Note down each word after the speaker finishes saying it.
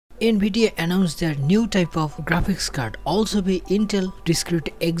Nvidia announced their new type of graphics card, also be Intel discrete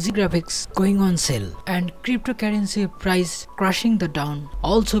X graphics going on sale, and cryptocurrency price crushing the down,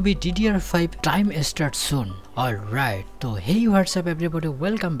 also be DDR5 time start soon. Alright, so hey, what's up everybody,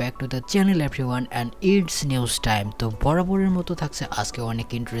 welcome back to the channel everyone, and it's news time. তো বরাবরের মতো থাকছে আজকে অনেক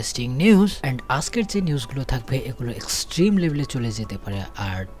interesting news, and আজকের যে নিউজগুলো থাকবে এগুলো এক্সট্রিম লেভেলে চলে যেতে পারে,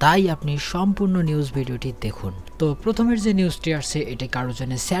 আর তাই আপনি সম্পূর্ণ নিউজ ভিডিওটি দেখুন। তো প্রথমের যে নিউজটি আসছে এটা কারোর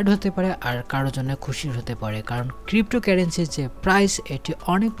জন্য স্যাড হতে পারে আর কারোর জন্য খুশির হতে পারে, কারণ ক্রিপ্টোকারেন্সির যে প্রাইস এটি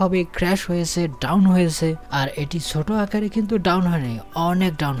অনেকভাবে ক্র্যাশ হয়েছে, ডাউন হয়েছে, আর এটি ছোট আকারে কিন্তু ডাউন হয়নি,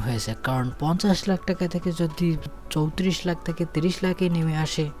 অনেক ডাউন হয়েছে। কারণ 50 লাখ টাকা থেকে যদি 34 লাখ থেকে 30 লাখে নেমে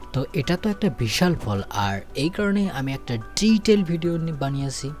আসে, তো এটা তো একটা বিশাল ফল। আর এই কারণে আমি একটা ডিটেল ভিডিও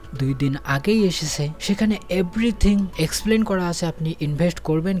বানিয়েছি, 2 দিন আগেই এসেছে, সেখানে এভরিথিং এক্সপ্লেন করা আছে। আপনি ইনভেস্ট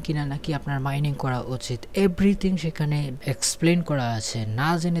করবেন কিনা, নাকি আপনার মাইনিং করা উচিত, এভরিথিং সেখানে এক্সপ্লেন করা আছে। না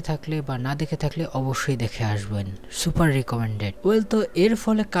জেনে থাকলে বা না দেখে থাকলে অবশ্যই দেখে আসবেন, সুপার রিকমেন্ডেড। ওয়েল, তো এর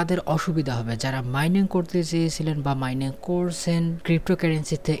ফলে কাদের অসুবিধা হবে? যারা মাইনিং করতে চেয়েছিলেন বা মাইনিং করছেন,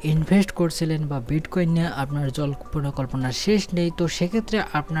 ক্রিপ্টোকারেন্সিতে ইনভেস্ট করছিলেন, বা বিটকয়েন নিয়ে আপনার পরিকল্পনার শেষ নেই, তো সেক্ষেত্রে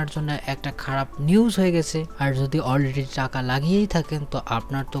আপনার জন্য একটা খারাপ নিউজ হয়ে গেছে। আর যদি অলরেডি টাকা লাগিয়েই থাকেন তো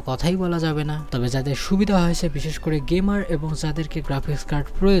আপনার তো কথাই বলা যাবে না। তবে যাদের সুবিধা হয়েছে, বিশেষ করে গেমার এবং যাদেরকে গ্রাফিক্স কার্ড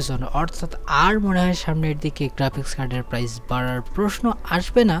প্রয়োজন, অর্থাৎ আর মনে হয় সামনের দিকে গ্রাফিক্স কার্ডের প্রাইস বাড়ার প্রশ্ন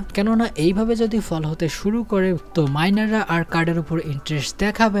আসবে না, কেননা এইভাবে যদি ফল হতে শুরু করে তো মাইনাররা আর কার্ডের উপর ইন্টারেস্ট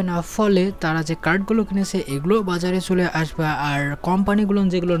দেখাবে না, ফলে তারা যে কার্ডগুলো কিনেছে এগুলো বাজারে চলে আসবে, আর কোম্পানিগুলো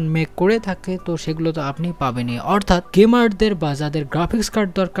যেগুলো মেক করে থাকে তো সেগুলো তো আপনি পাবেনই। অর্থাৎ গেমারদের বা যাদের গ্রাফিক্স কার্ড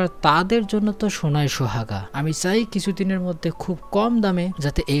দরকার তাদের জন্য তো সোনায় সোহাগা। আমি চাই কিছুদিনের মধ্যে খুব কম দামে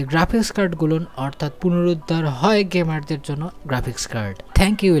যাতে এই গ্রাফিক্স কার্ডগুলো অর্থাৎ পুনরুদ্ধার হয় গেমারদের জন্য graphics card.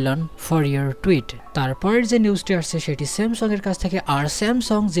 Thank you Elon for your tweet. তারপরের যে নিউজটি আসছে সেটি স্যামসাং এর কাছ থেকে। আর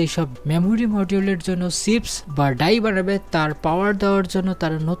স্যামসাং যেসব মেমোরি মডিউলের জন্য চিপস বা ডাই বানাবে তার পাওয়ার দেওয়ার জন্য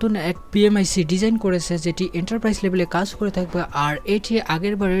তারা নতুন এক পিএমআইসি ডিজাইন করেছে, যেটি এন্টারপ্রাইজ লেভেলে কাজ করে থাকবে। আর এটি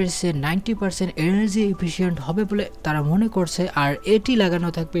আগের বারের চেয়ে 90% এনার্জি এফিশিয়েন্ট হবে বলে তারা মনে করছে। আর এটি লাগানো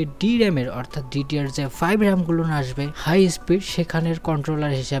থাকবে DRAM এর, অর্থাৎ DDR যে 5 RAM গুলো আসবে হাই স্পিড, সেখানের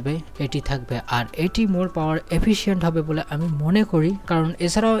কন্ট্রোলার হিসাবে এটি থাকবে। আর এটি মোর পাওয়ার এফিশিয়েন্ট হবে বলে আমি মনে করি, কারণ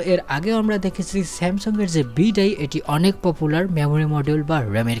এছাড়াও এর আগেও আমরা দেখেছি স্যামসাং এর যে বিডাই এটি অনেক পপুলার মেমোরি মডিউল বা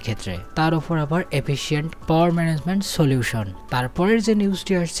RAM এর ক্ষেত্রে, তার উপর আবার এফিশিয়েন্ট পাওয়ার ম্যানেজমেন্ট সলিউশন। তারপরের যে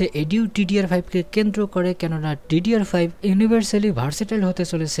নিউজটি আসছে এডিও DDR5 কে কেন্দ্র করে, কেননা DDR5 ইউনিভার্সালি ভার্সেটাইল হতে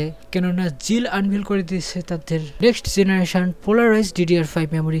চলেছে, কেননা জিল আনভিল করে দিচ্ছে তাদের next generation polarise DDR5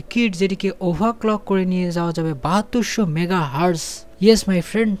 memory kit, যেটিকে ওভারক্লক করে নিয়ে যাওয়া যাবে 7200 megahertz. Yes my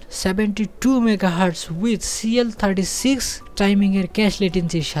friend, 72 megahertz with CL36 timing এর ক্যাশ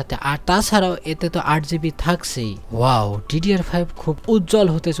লেটেন্সির সাথে। আর তাছাড়াও এতে তো 8GB থাকছেই। ওয়াও, DDR5 খুব উজ্জ্বল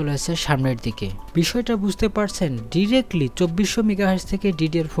হতে চলেছে সামনের দিকে। বিষয়টা বুঝতে পারছেন? ডিরেক্টলি 2400 মেগাহার্টজ থেকে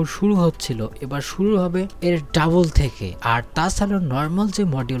DDR4 শুরু হচ্ছিল, এবার শুরু হবে এর ডাবল থেকে। আর তাছাড়াও নর্মাল যে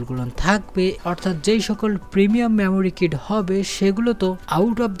মডিউলগুলো থাকবে, অর্থাৎ যেই সকল প্রিমিয়াম মেমোরি কিট হবে সেগুলো তো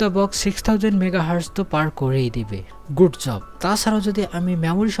out of the box 6000 megahertz তো পার করেই দিবে। Good job. তাছাড়াও যদি আমি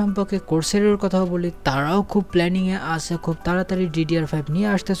মেমোরি সম্পর্কে কোর্সেরের কথা বলি, তারাও খুব প্ল্যানিং এ আছে, খুব তাড়াতাড়ি DDR5 নিয়ে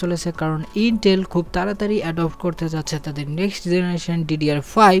আসতে চলেছে, কারণ ইন্টেল খুব তাড়াতাড়ি অ্যাডপ্ট করতে যাচ্ছে তাদের নেক্সট জেনারেশন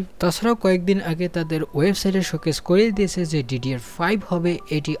DDR5। তাছাড়াও কয়েকদিন আগে তাদের ওয়েবসাইটে শোকেস করে দিয়েছে যে DDR5 হবে,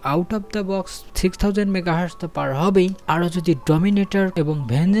 এটি out of the box 6000 megahertz তো পার হবেই। আরও যদি ডমিনেটর এবং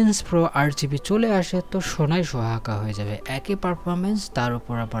ভেঞ্জেন্স প্রো 8GB চলে আসে তো সোনায় সোহাগা হয়ে যাবে। একই পারফরমেন্স, তার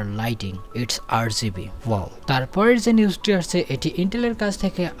উপর আবার লাইটিং, ইটস RGB। ওয়াও। তারপরের যে নিউজটি আসছে এটি ইন্টেলের কাছ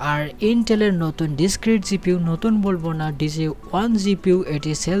থেকে। আর ইন্টেলের নতুন ডিসক্রিট জিপিইউ, নতুন বলবো না, DC1 জিপিইউ,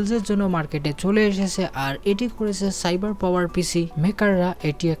 এটি সেলসের জন্য মার্কেটে চলে এসেছে। আর এটি করেছে সাইবার পাওয়ার পিসি মেকাররা।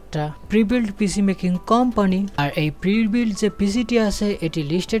 এটি একটা প্রিবিল্ড পিসি মেকিং কোম্পানি। আর এই প্রিবিল্ড যে পিসিটি আছে এটি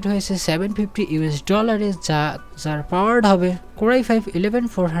লিস্টেড হয়েছে $750 যার পাওয়ার্ড হবে Core i5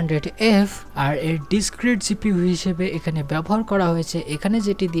 11400F। আর এর ডিসক্রিট জিপিইউ হিসেবে এখানে ব্যবহার করা হয়েছে, এখানে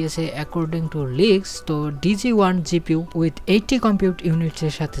যেটি দিয়েছে অ্যাকর্ডিং টু লিকস, তো DG1 GPU with 80 compute units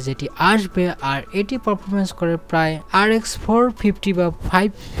এর সাথে যেটি আসবে। আর এটি পারফরমেন্স করে প্রায় RX 450 বা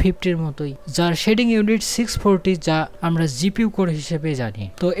 550 এর মতোই, যার শেডিং ইউনিট 640, যা আমরা জিপিইউ কোর হিসেবে জানি।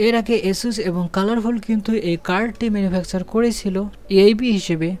 তো এর আগে এসুস এবং কালারফুল কিন্তু এই কার্ডটি ম্যানুফ্যাকচার করেছিল EIB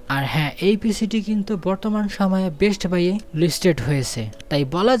হিসেবে। আর হ্যাঁ, এই পিসিটি কিন্তু বর্তমান সময়ে বেস্ট বাইয়ে লিস্টেড হয়েছে। তাই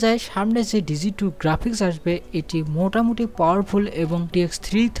বলা যায় সামনে যে DG2 গ্রাফিক্স আসবে এটি মোটামুটি পাওয়ারফুল এবং RTX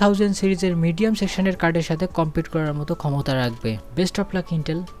 3000 সিরিজের মিডিয়াম সেকশনের কার্ডের সাথে কম্পিট করার মতো ক্ষমতা রাখবে। Best of luck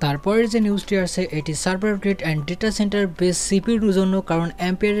Intel. তারপরে যে নিউজটি আছে এটি server grade and data centre base সিপিইউর জন্য, কারণ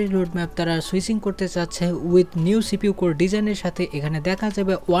অ্যাম্পিয়ারের রোডম্যাপ তারা সুইচিং করতে চাচ্ছে উইথ নিউ সিপিইউ কোর ডিজাইনের সাথে। এখানে দেখা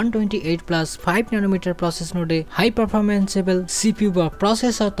যাবে 128+5 ন্যানোমিটার প্রসেস নোডে হাই পারফরমেন্সেবল সিপিইউ বা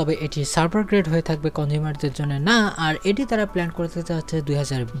প্রসেসর, তবে এটি সার্ভার গ্রেড হয়ে থাকবে, কনজিউমারদের জন্য না। আর এটি তারা প্ল্যান করতে চাচ্ছে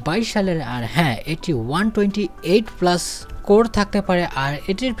 2022 সালের। আর হ্যাঁ, এটি 128+ কোর থাকতে পারে আর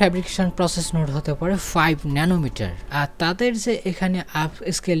এটির ফ্যাব্রিকেশন প্রসেস নোড হতে পারে 5 ন্যানোমিটার। আর তাদের যে এখানে আপ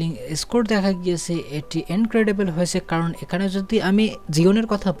স্কেলিং স্কোর দেখা গিয়েছে এটি ইনক্রেডিবল হয়েছে, কারণ এখানে যদি আমি জিওনের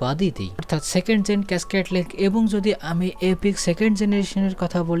কথা বাদই দিই অর্থাৎ সেকেন্ড জেন ক্যাসকেড লেক এবং যদি আমি এপিক সেকেন্ড জেনারেশনের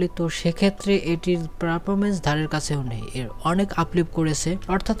কথা বলি, তো সেক্ষেত্রে এটির পারফরমেন্স ধারের কাছেও নেই, এর অনেক আপলিপ করেছে,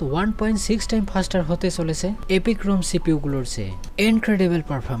 অর্থাৎ 1.6 টাইম ফাস্টার হতে চলেছে এপিক রোম সিপিইউ গুলোর চেয়ে। Incredible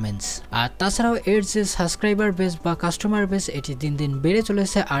performance. আর তাছাড়াও এর যে সাবস্ক্রাইবার বেস বা কাস্টমার বেস এটি দিন দিন বেড়ে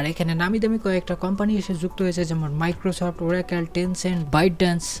চলেছে। আর এখানে নামি দামি কয়েকটা কোম্পানি এসে যুক্ত হয়েছে, যেমন মাইক্রোসফট, ওরাকেল, টেনসেন্ট,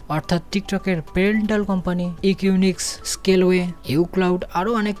 বাইটড্যান্স অর্থাৎ টিকটকের প্যারেন্টাল কোম্পানি, ইকিউনিক্স, স্কেলওয়ে, ইউক্লাউড,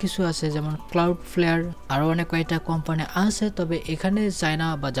 আরো অনেক কিছু আছে যেমন ক্লাউড ফ্লেয়ার, আরো অনেক কয়েকটা কোম্পানি আছে। তবে এখানে চায়না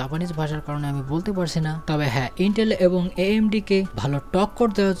বা জাপানিজ ভাষার কারণে আমি বলতে পারছি না। তবে হ্যাঁ, ইন্টেল এবং AMD কে ভালো টক্কর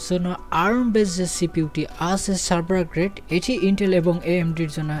দেওয়ার জন্য আর্ম বেস যে সিপিইউটি আছে সার্ভার গ্রেড, এটি ইন্টেল এবং AMD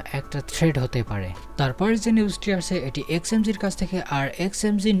এর জন্য একটা থ্রেড হতে পারে। তারপরে যে নিউজটি আছে এটি XMG-র কাছ থেকে। আর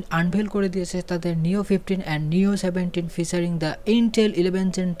XMG আনভেল করে দিয়েছে তাদের Neo 15 and Neo 17 featuring the Intel 11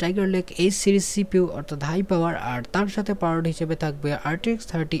 Gen Tiger Lake H series CPU অর্থাৎ হাই পাওয়ার, আর তার সাথে পাওয়ার হিসেবে থাকবে RTX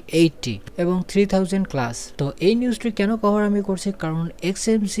 3080 এবং 3000 ক্লাস। তো এই নিউজটি কেন কভার আমি করছি, কারণ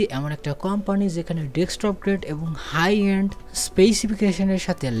XMG এমন একটা কোম্পানি যেখানে ডেস্কটপ গ্রেড এবং হাই এন্ড স্পেসিফিকেশনের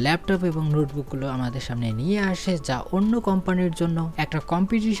সাথে ল্যাপটপ এবং নোটবুকগুলো আমাদের সামনে নিয়ে আসে, যা অন্য কোম্পানির জন্য একটা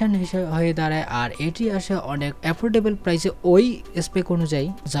কম্পিটিশন হিসেবে হয়ে দাঁড়ায়। আর এটি আসে অনেক অ্যাফোর্ডেবল প্রাইসে ওই স্পেক অনুযায়ী,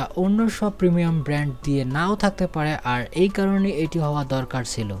 যা অন্য সব প্রিমিয়াম ব্র্যান্ড দিয়ে নাও থাকতে পারে। আর এই কারণে এটি হওয়া দরকার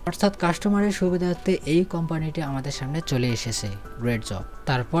ছিল, অর্থাৎ কাস্টমারের সুবিধার্থে এই কোম্পানিটি আমাদের সামনে চলে এসেছে। Great job.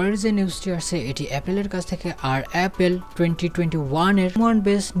 তারপরের যে নিউজটি আসছে এটি অ্যাপেলের কাছ থেকে। আর অ্যাপেল 2021 এর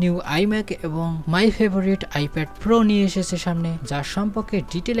বেস নিউ আইম্যাক এবং মাই ফেভারিট আইপ্যাড প্রো নিয়ে এসেছে সামনে, যার সম্পর্কে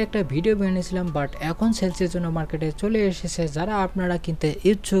ডিটেল একটা ভিডিও বানিয়েছিলাম, বাট এখন সেলসের জন্য মার্কেটে চলে এসেছে। যারা আপনারা কিনতে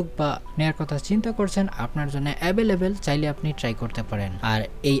ইচ্ছুক বা নেয়ার কথা চিন্তা করছেন, আপনার জন্য অ্যাভেলেবেল, চাইলে আপনি ট্রাই করতে পারেন। আর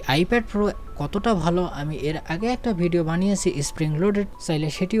এই আইপ্যাড প্রো কতটা ভালো আমি এর আগে একটা ভিডিও বানিয়েছি স্প্রিং লোডেড, চাইলে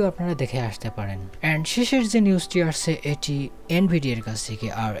সেটিও আপনারা দেখে আসতে পারেন। এন্ড শেষের যে নিউজটি আসছে এটি এনভিডিয়া এর কাছ থেকে।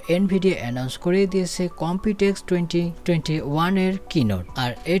 আর এনভিডিয়া অ্যানাউন্স করে দিয়েছে কম্পিউটেক্স 2021 এর কিনোট।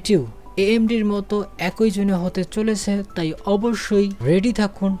 আর এটিও AMD-র মতো একই জন্য হতে চলেছে, তাই অবশ্যই রেডি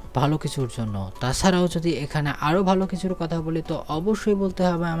থাকুন ভালো কিছুর জন্য। তাছাড়াও যদি এখানে আরো ভালো কিছুর কথা বলি, তো অবশ্যই বলতে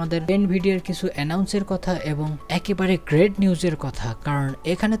হবে আমাদের এনভিডিয়ার কিছু অ্যানাউন্সের কথা এবং একেবারে গ্রেট নিউজের কথা, কারণ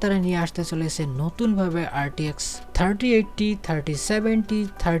এখানে তারা নিয়ে আসতে চলেছে নতুনভাবে RTX 3080, 3070,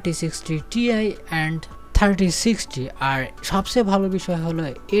 3060 Ti অ্যান্ড 3060। আর সবচেয়ে ভালো বিষয় হলো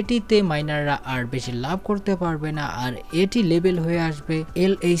এটিতে মাইনাররা আর বেশি লাভ করতে পারবে না, আর এটি লেবেল হয়ে আসবে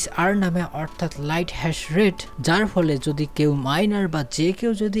LHR নামে, অর্থাৎ লাইট হ্যাশ রেট, যার ফলে যদি কেউ মাইনার বা যে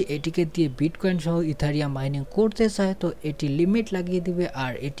কেউ যদি এটিকে দিয়ে বিটকয়েন সহ ইথারিয়াম মাইনিং করতে চায়, তো এটি লিমিট লাগিয়ে দিবে।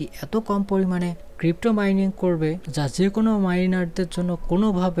 আর এটি এত কম পরিমাণে ক্রিপ্টো মাইনিং করবে যা যে কোনো মাইনারদের জন্য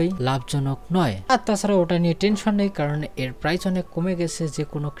কোনোভাবেই লাভজনক নয়। আর তাছাড়া ওটা নিয়ে টেনশন নেই, কারণ এর প্রাইস অনেক কমে গেছে যে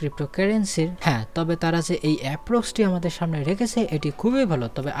কোনো ক্রিপ্টো কারেন্সির। হ্যাঁ, তবে তারা যে এই অ্যাপ্রোচটি আমাদের সামনে রেখেছে এটি খুবই ভালো।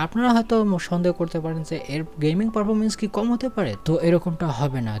 তবে আপনারা হয়তো সন্দেহ করতে পারেন যে এর গেমিং পারফরমেন্স কি কম হতে পারে, তো এরকমটা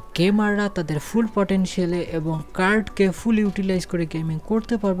হবে না। গেমাররা তাদের ফুল পটেনশিয়ালে এবং কার্ডকে ফুল ইউটিলাইজ করে গেমিং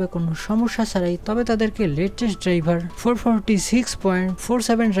করতে পারবে কোনো সমস্যা ছাড়াই। তবে তাদেরকে লেটেস্ট ড্রাইভার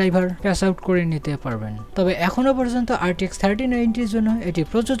 446.47 ড্রাইভার প্যাস আউট করে নিতে পারবেন। তবে এখনো পর্যন্ত RTX 3090 এর জন্য এটি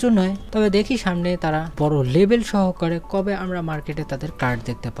প্রযোজ্য নয়। তবে দেখি সামনে তারা বড় লেভেল সহকারে কবে আমরা মার্কেটে তাদের কার্ড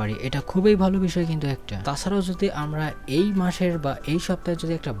দেখতে পারি, এটা খুবই ভালো বিষয় কিন্তু একটা। তাছাড়াও যদি আমরা এই মাসের বা এই সপ্তাহে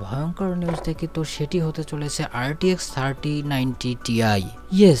যদি একটা ভয়ঙ্কর নিউজ দেখি, তো সেটি হতে চলেছে RTX 3090 Ti।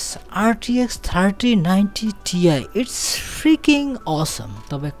 Yes, RTX 3090 Ti, it's freaking অসম।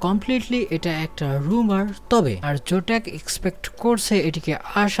 তবে কমপ্লিটলি এটা একটা রুমার, তবে আর জোট্যাক এক্সপেক্ট করছে এটিকে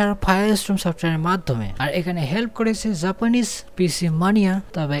আসার ফায়ারস্টোন সফটওয়্যারের মাধ্যমে। আর এখানে হেল্প করেছে জাপানিজ পিসি মানিয়া।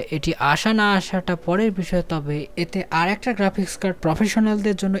 তবে এটি আসা না আসাটা পরের বিষয়, তবে এতে আর একটা গ্রাফিক্স কার্ড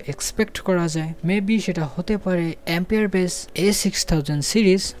প্রফেশনালদের জন্য এক্সপেক্ট করা যায়। মেবি সেটা হতে পারে অ্যাম্পিয়ার বেস A6000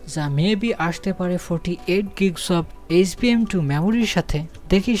 সিরিজ, যা মেবি আসতে পারে 48 GB অফ HBM2 মেমোরির সাথে,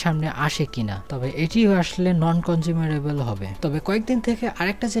 দেখি সামনে আসে কিনা, তবে এটিও আসলে নন কনজিউমারেবল হবে। তবে কয়েকদিন থেকে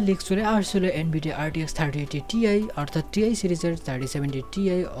আরেকটা যে লিক চলে আসছিল এনভিডিয়া RTX 3080 Ti অর্থাৎ Ti সিরিজের 3070 Ti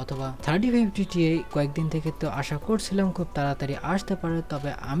অথবা 3050 Ti, কয়েকদিন থেকে তো আশা করছিলাম খুব তাড়াতাড়ি আসতে পারে।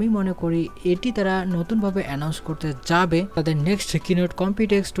 তবে আমি মনে করি এটি তারা নতুনভাবে অ্যানাউন্স করতে যাবে তাদের next keynote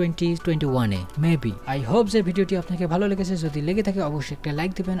কম্পিউটেক্স 2021 A maybe. I hope যে ভিডিওটি আপনাকে ভালো লেগেছে। যদি লেগে থাকে অবশ্যই একটা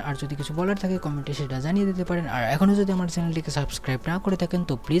লাইক দিবেন, আর যদি কিছু বলার থাকে কমেন্টে সেটা জানিয়ে দিতে পারেন। আর এখনো যদি আমার চ্যানেলটিকে সাবস্ক্রাইব না করে থাকেন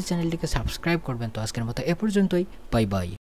তো প্লিজ চ্যানেলটিকে সাবস্ক্রাইব করবেন। তো আজকের মতো এ পর্যন্তই, বাই বাই।